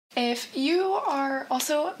If you are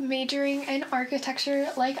also majoring in architecture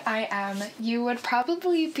like I am, you would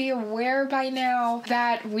probably be aware by now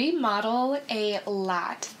that we model a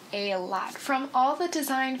lot. From all the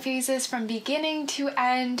design phases, from beginning to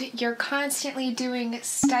end, you're constantly doing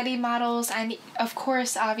study models, and of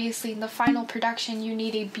course, obviously, in the final production, you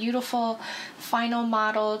need a beautiful final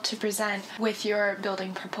model to present with your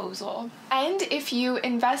building proposal. And if you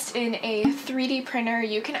invest in a 3D printer,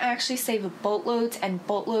 you can actually save boatloads and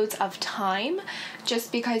boatloads of time,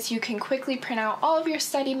 just because you can quickly print out all of your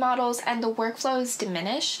study models and the workflow is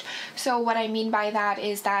diminished. So what I mean by that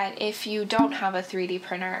is that if you don't have a 3D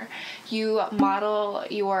printer, you model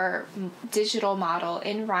your digital model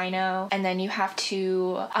in Rhino, and then you have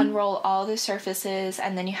to unroll all the surfaces,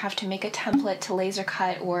 and then you have to make a template to laser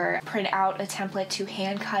cut or print out a template to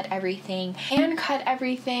hand cut everything,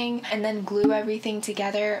 and then glue everything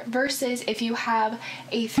together. Versus if you have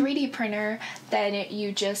a 3D printer, then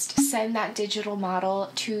you just send that digital model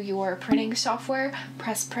to your printing software,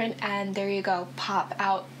 press print, and there you go, pop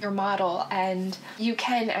out your model, and you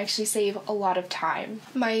can actually save a lot of time.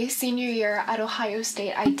 My senior year at Ohio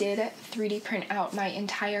State, I did 3D print out my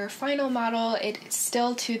entire final model. It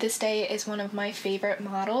still to this day is one of my favorite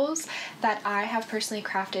models that I have personally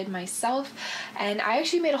crafted myself, and I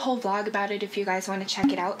actually made a whole vlog about it if you guys want to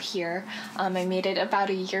check it out here. I made it about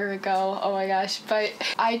a year ago, oh my gosh, but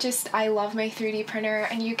I love my 3D printer,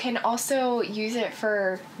 and you can also use it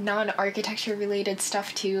for non-architecture related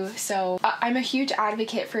stuff too. So I'm a huge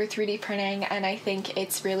advocate for 3D printing, and I think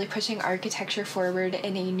it's really pushing architecture forward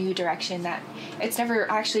in a new direction that it's never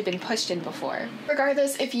actually been pushed in before.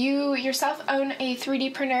 Regardless if you yourself own a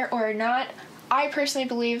 3D printer or not, I personally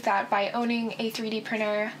believe that by owning a 3D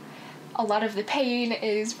printer, a lot of the pain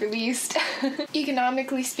is released.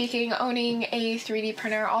 Economically speaking, owning a 3D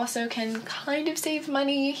printer also can kind of save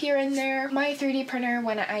money here and there. My 3D printer,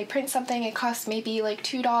 when I print something, it costs maybe like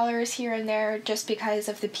 $2 here and there just because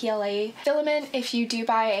of the PLA filament. If you do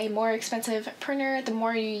buy a more expensive printer, the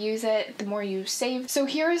more you use it, the more you save. So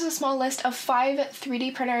here is a small list of 5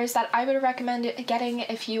 3D printers that I would recommend getting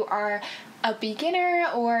if you are a beginner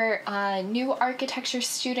or a new architecture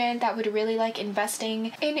student that would really like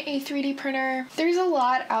investing in a 3D printer. There's a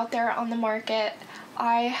lot out there on the market.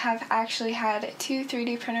 I have actually had 2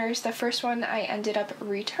 3D printers. The first one I ended up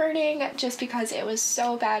returning just because it was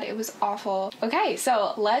so bad, it was awful. Okay,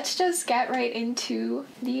 so let's just get right into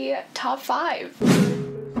the top 5.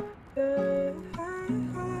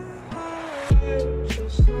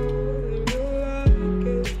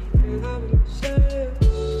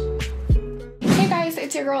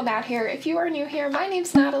 It's your girl Nat here. If you are new here, my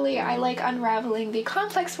name's Natalie. I like unraveling the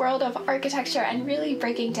complex world of architecture and really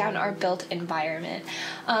breaking down our built environment.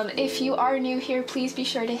 If you are new here, please be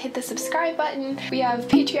sure to hit the subscribe button. We have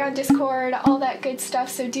Patreon, Discord, all that good stuff,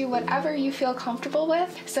 so do whatever you feel comfortable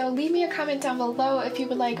with. So leave me a comment down below if you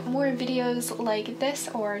would like more videos like this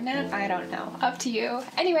or not. I don't know. Up to you.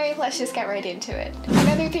 Anyway, let's just get right into it.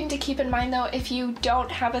 Another thing to keep in mind though, if you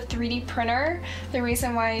don't have a 3D printer, the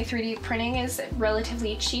reason why 3D printing is relatively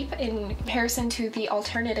cheap in comparison to the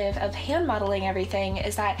alternative of hand modeling everything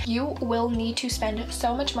is that you will need to spend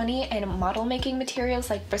so much money in model making materials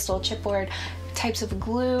like Bristol chipboard, types of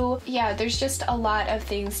glue. Yeah, there's just a lot of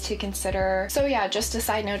things to consider. So yeah, just a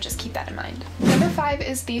side note, just keep that in mind. Number 5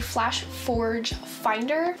 is the Flash Forge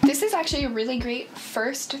Finder. This is actually a really great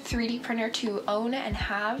first 3D printer to own and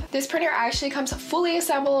have. This printer actually comes fully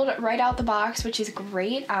assembled right out the box, which is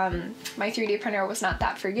great. My 3D printer was not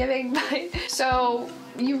that forgiving, but so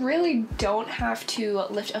you really don't have to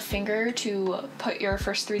lift a finger to put your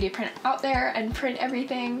first 3D print out there and print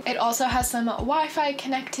everything. It also has some Wi-Fi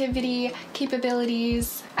connectivity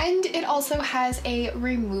capabilities, and it also has a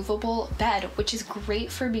removable bed, which is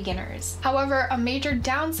great for beginners. However, a major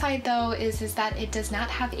downside though is that it does not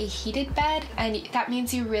have a heated bed, and that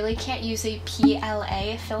means you really can't use a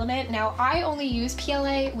PLA filament. Now, I only use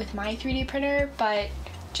PLA with my 3D printer, but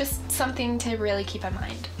just something to really keep in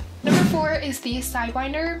mind. Number 4 is the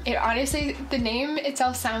Sidewinder. It honestly, the name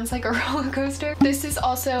itself sounds like a roller coaster. This is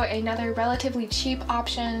also another relatively cheap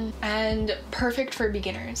option and perfect for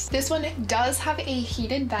beginners. This one does have a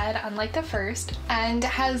heated bed, unlike the first, and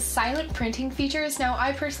has silent printing features. Now,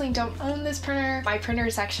 I personally don't own this printer. My printer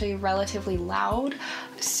is actually relatively loud,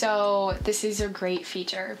 so this is a great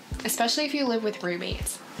feature, especially if you live with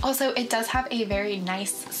roommates. Also, it does have a very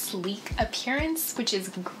nice, sleek appearance, which is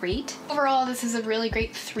great. Overall, this is a really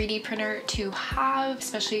great 3D printer to have,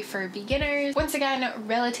 especially for beginners. Once again,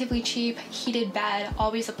 relatively cheap, heated bed,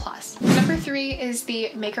 always a plus. Number 3 is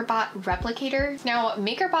the MakerBot Replicator. Now,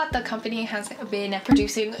 MakerBot, the company, has been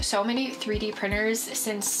producing so many 3D printers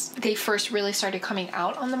since they first really started coming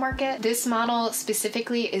out on the market. This model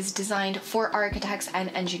specifically is designed for architects and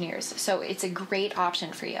engineers, so it's a great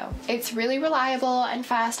option for you. It's really reliable and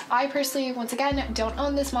fast. I personally, once again, don't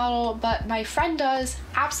own this model, but my friend does,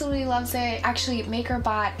 absolutely loves it. Actually,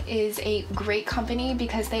 MakerBot is a great company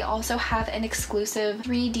because they also have an exclusive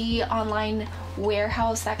 3D online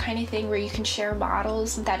warehouse, that kind of thing, where you can share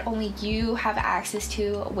models that only you have access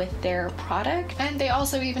to with their product. And they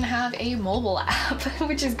also even have a mobile app,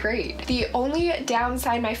 which is great. The only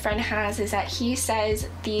downside my friend has is that he says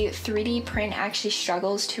the 3D print actually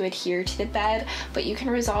struggles to adhere to the bed, but you can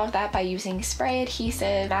resolve that by using spray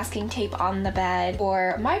adhesive, masking tape on the bed,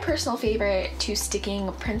 or my personal favorite to sticking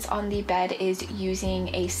prints on the bed is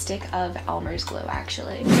using a stick of Elmer's glue,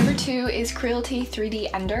 actually. Number 2 is Creality 3D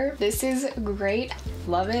Ender. This is great,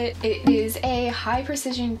 love it. It is a high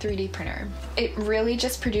precision 3D printer. It really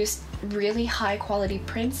just produced really high quality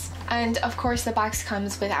prints, and of course the box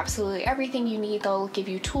comes with absolutely everything you need. They'll give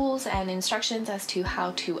you tools and instructions as to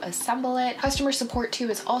how to assemble it. Customer support too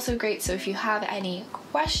is also great, so if you have any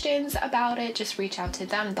questions about it, just reach out to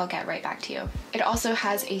them, they'll get right back to you. It also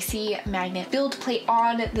has a C magnet build plate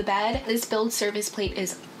on the bed. This build service plate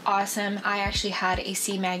is awesome. I actually had a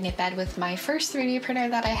C magnet bed with my first 3D printer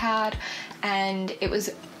that I had, and it was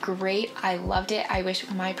great. I loved it. I wish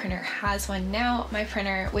my printer has one now. My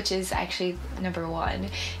printer, which is actually number 1,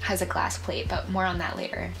 has a glass plate, but more on that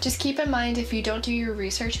later. Just keep in mind, if you don't do your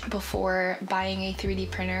research before buying a 3D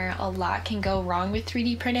printer, a lot can go wrong with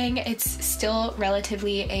 3D printing. It's still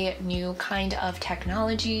relatively a new kind of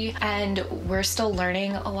technology, and we're still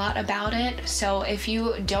learning a lot about it. So if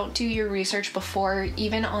you don't do your research before,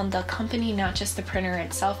 even on the company, not just the printer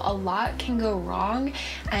itself, a lot can go wrong,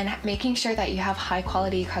 and making sure that you have high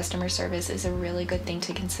quality customer service is a really good thing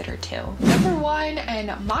to consider too. Number 1,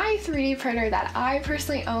 and my 3D printer that I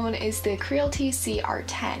personally own, is the Creality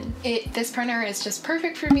CR10. This printer is just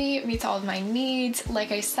perfect for me. It meets all of my needs.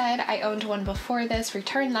 Like I said, I owned one before this,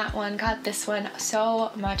 returned that one, got this one,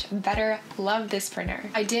 so much better. Love this printer.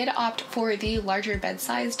 I did opt for the larger bed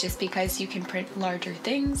size just because you can print larger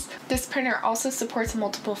things. This printer also supports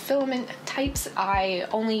multiple filament types. I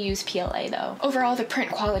only use PLA though. Overall, the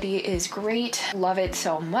print quality is great. Love it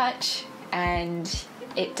so much, and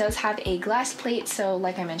it does have a glass plate, so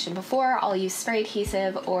like I mentioned before, I'll use spray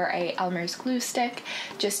adhesive or a Elmer's glue stick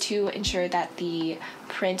just to ensure that the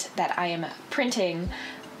print that I am printing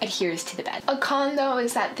adheres to the bed. A con though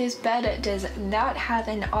is that this bed does not have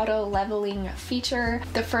an auto leveling feature.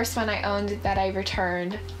 The first one I owned that I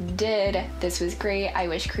returned did. This was great. I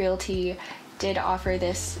wish Creality did offer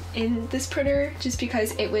this in this printer just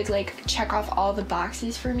because it would like check off all the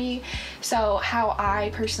boxes for me. So how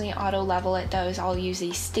I personally auto level it though is I'll use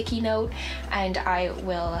a sticky note, and I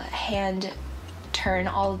will hand turn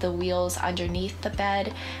all of the wheels underneath the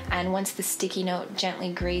bed, and once the sticky note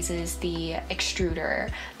gently grazes the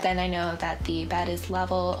extruder, then I know that the bed is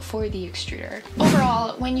level for the extruder.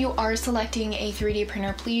 Overall, when you are selecting a 3D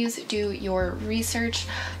printer, please do your research.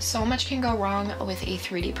 So much can go wrong with a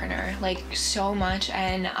 3D printer, like so much,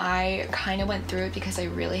 and I kind of went through it because I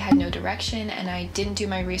really had no direction and I didn't do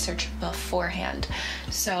my research beforehand.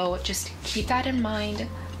 So just keep that in mind.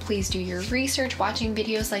 Please do your research. Watching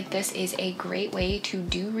videos like this is a great way to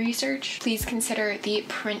do research. Please consider the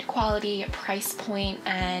print quality, price point,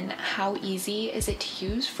 and how easy is it to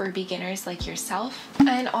use for beginners like yourself.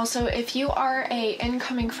 And also, if you are an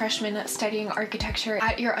incoming freshman studying architecture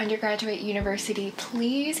at your undergraduate university,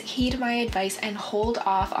 please heed my advice and hold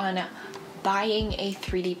off on buying a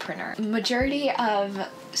 3D printer. Majority of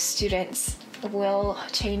students will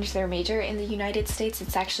change their major in the United States.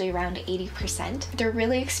 It's actually around 80%. They're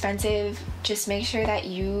really expensive. Just make sure that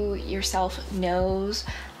you yourself knows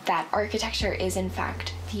that architecture is in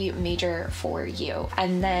fact the major for you,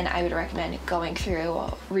 and then I would recommend going through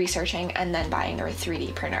researching and then buying a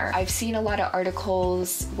 3D printer. I've seen a lot of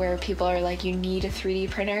articles where people are like, you need a 3D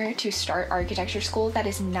printer to start architecture school. That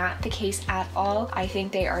is not the case at all. I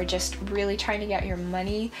think they are just really trying to get your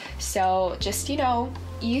money. So just, you know,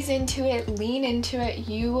 ease into it, lean into it.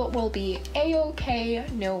 You will be a-okay,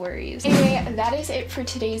 no worries. Anyway, that is it for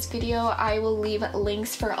today's video. I will leave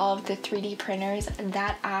links for all of the 3D printers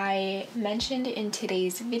that I mentioned in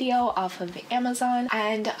today's video off of Amazon,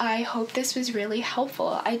 and I hope this was really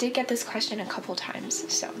helpful. I did get this question a couple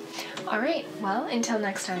times, so all right, well, until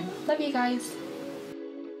next time, love you guys.